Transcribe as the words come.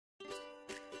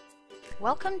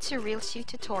Welcome to RealStew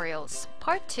Tutorials,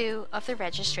 part 2 of the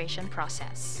registration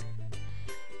process.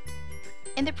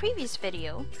 In the previous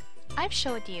video, I've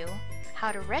showed you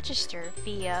how to register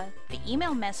via the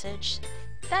email message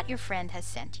that your friend has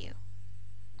sent you.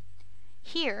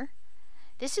 Here,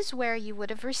 this is where you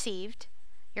would have received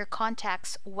your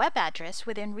contact's web address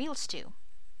within RealStew.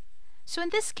 So in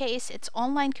this case, it's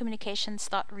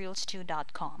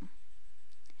onlinecommunications.realstew.com.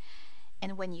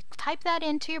 And when you type that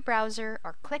into your browser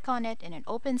or click on it and it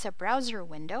opens a browser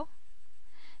window,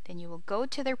 then you will go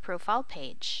to their profile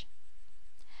page.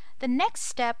 The next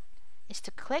step is to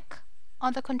click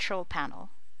on the control panel.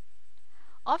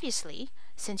 Obviously,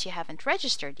 since you haven't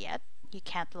registered yet, you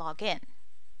can't log in.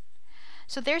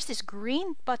 So there's this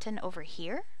green button over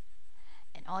here,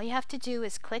 and all you have to do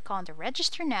is click on the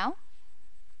Register Now,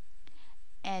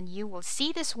 and you will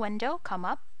see this window come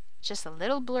up, just a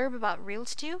little blurb about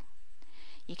RealStew.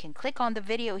 You can click on the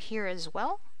video here as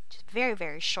well, just a very,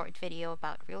 very short video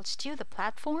about RealStew, the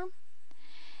platform.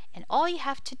 And all you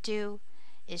have to do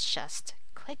is just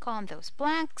click on those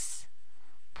blanks,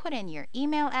 put in your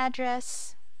email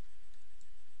address.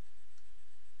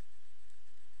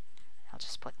 I'll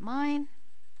just put mine.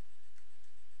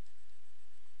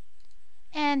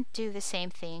 And do the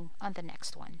same thing on the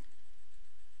next one.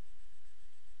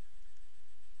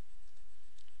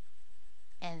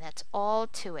 And that's all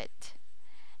to it.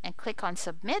 And click on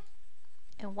Submit.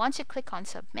 And once you click on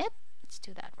Submit, let's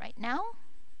do that right now.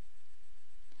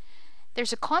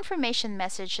 There's a confirmation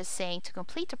message just saying to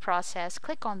complete the process,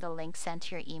 click on the link sent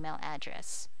to your email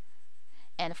address.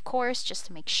 And of course, just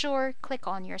to make sure, click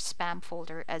on your spam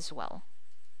folder as well.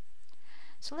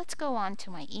 So let's go on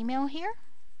to my email here.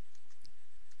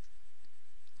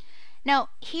 Now,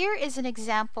 here is an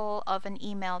example of an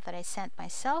email that I sent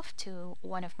myself to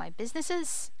one of my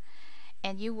businesses.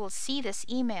 And you will see this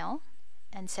email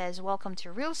and says, welcome to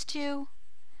RealStew.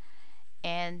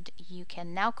 And you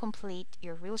can now complete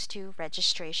your RealStew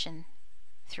registration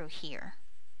through here.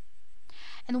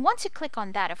 And once you click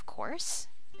on that, of course,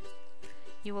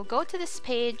 you will go to this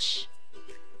page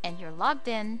and you're logged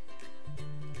in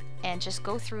and just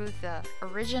go through the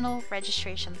original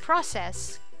registration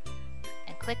process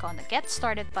and click on the Get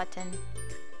Started button,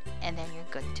 and then you're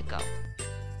good to go.